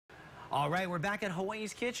All right, we're back at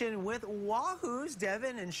Hawaii's Kitchen with Wahoo's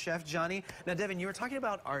Devin and Chef Johnny. Now, Devin, you were talking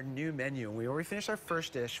about our new menu. We already finished our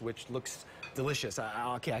first dish, which looks delicious.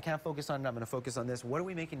 Okay, I can't focus on it. I'm going to focus on this. What are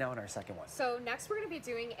we making now in our second one? So next we're going to be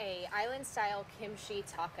doing a island-style kimchi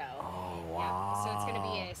taco. Oh, wow. Yeah. So it's going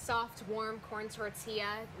to be a soft, warm corn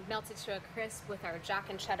tortilla melted to a crisp with our jack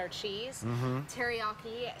and cheddar cheese,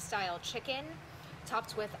 teriyaki-style chicken,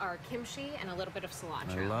 topped with our kimchi and a little bit of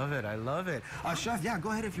cilantro. I love it. I love it. Chef, yeah,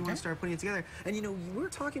 go ahead if you want to start putting it together. And, you know, we were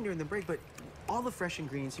talking during the break, but all the fresh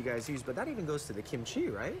ingredients you guys use, but that even goes to the kimchi,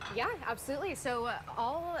 right? Yeah, absolutely. So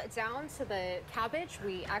all down to the cabbage,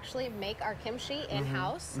 we actually make our kimchi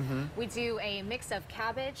in-house. We do a mix of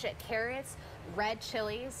cabbage, carrots, red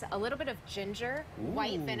chilies, a little bit of ginger,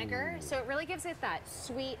 white vinegar. So it really gives it that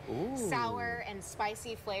sweet, sour, and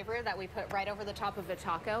spicy flavor that we put right over the top of a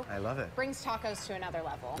taco. I love it. Brings tacos to another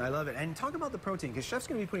level. I love it. And talk about the protein, because Chef's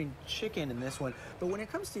going to be putting chicken in this one. But when it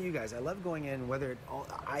comes to you guys, I love going in,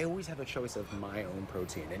 I always have a choice of my own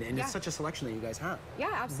protein. And it's such a selection that you guys have.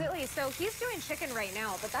 Yeah, absolutely. So he's doing chicken right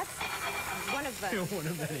now, but that's one of the... one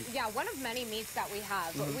of many. Yeah, one of many meats that we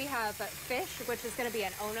have. We have fish, which is going to be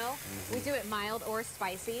an ono. We do it mild or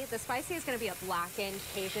spicy. The spicy is going to be a blackened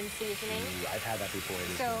Cajun seasoning. I've had that before.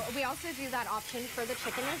 So we also do that option for the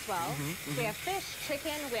chicken as well. We have fish,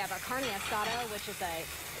 chicken. We have our carne asada, which is a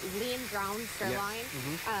lean ground sirloin.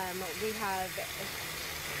 We have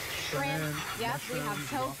shrimp, we have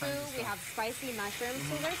tofu, we have spicy mushrooms,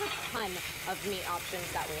 so there's a ton of meat options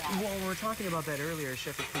that we have. Well, we were talking about that earlier,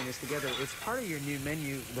 Chef was putting this together. It's part of your new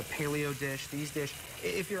menu, the paleo dish, these dish.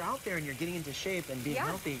 If you're out there and you're getting into shape and being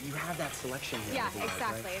healthy, you have that selection here. Yeah,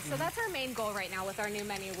 exactly. Right? So that's our main goal right now with our new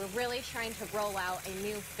menu. We're really trying to roll out a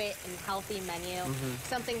new fit and healthy menu,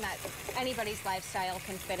 something that anybody's lifestyle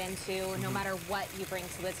can fit into, no matter what you bring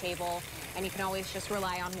to the table. And you can always just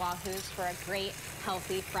rely on Wahoo's for a great,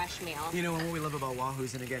 healthy, fresh meal. You know, and what we love about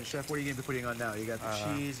Wahoo's, and again, Chef, what are you going to be putting on now? You got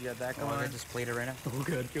the cheese, you got that going on. Just plate it right now. Oh,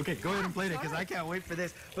 good. Okay, go ahead and plate it, because I can't wait for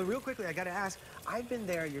this. But real quickly, I got to ask, I've been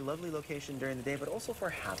there at your lovely location during the day, but also for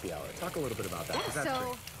happy hour. Talk a little bit about that. Yeah,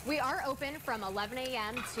 so we are open from 11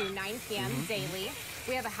 a.m. to 9 p.m. daily.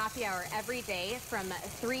 We have a happy hour every day from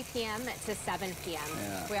 3 p.m. to 7 p.m.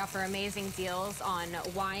 We offer amazing deals on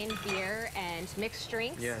wine, beer, and mixed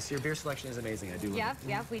drinks. Yes, your beer selection is amazing. I do love it.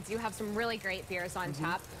 Yep, we do have some really great beers on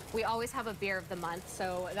tap. We always have a beer of the month,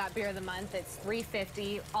 so that beer of the month, it's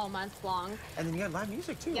 $3.50 all month long. And then you got live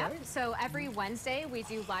music too, right? So every Wednesday we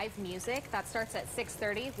do live music. That starts at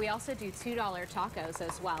 6:30. We also do $2 tacos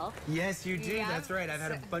as well. Yes, you do. That's right. I've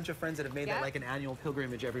had a bunch of friends that have made that like an annual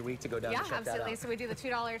pilgrimage every week to go down and check that out. Yeah, absolutely. So we do the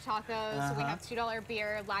 $2 tacos. We have $2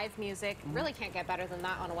 beer, live music. Really can't get better than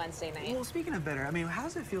that on a Wednesday night. Well, speaking of better, I mean, how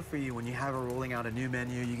does it feel for you when you have a rolling out a new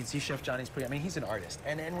menu? You can see Chef Johnny's putting, I mean, he's an artist.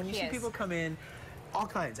 And when you see people come in, all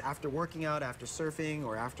kinds, after working out, after surfing,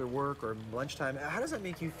 or after work, or lunchtime, how does that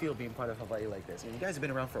make you feel being part of Hawaii like this? I mean, you guys have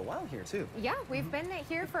been around for a while here, too. Yeah, we've been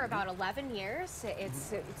here for about 11 years.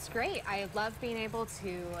 It's great. I love being able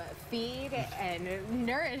to feed and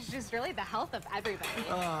nourish just really the health of everybody.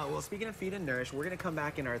 Well, speaking of feed and nourish, we're going to come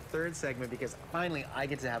back in our third segment because finally I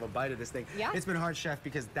get to have a bite of this thing. Yeah. It's been hard, Chef,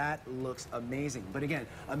 because that looks amazing. But again,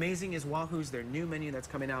 amazing is Wahoo's, their new menu that's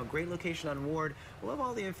coming out. Great location on Ward. We'll have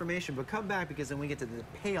all the information, but come back because then we get to the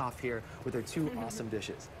payoff here with their two awesome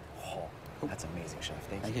dishes. Oh, that's amazing, Chef.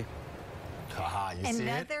 Thank you.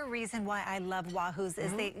 Another reason why I love Wahoo's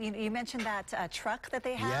is you mentioned that truck that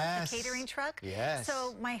they have, the catering truck. Yes.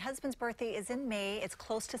 So my husband's birthday is in May. It's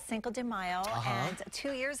close to Cinco de Mayo. And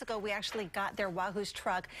 2 years ago, we actually got their Wahoo's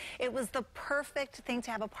truck. It was the perfect thing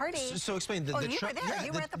to have a party. So explain, the you truck. were there.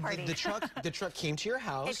 You were at the party. The truck came to your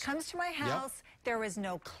house. It comes to my house. There was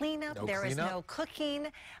no cleanup. There was no cooking.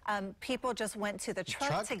 People just went to the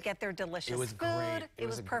truck to get their delicious food. Great. It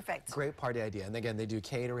was perfect. Great party idea. And again, they do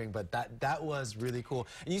catering, but that was really cool.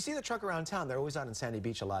 And you see the truck around town. They're always out in Sandy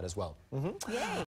Beach a lot as well. Yay.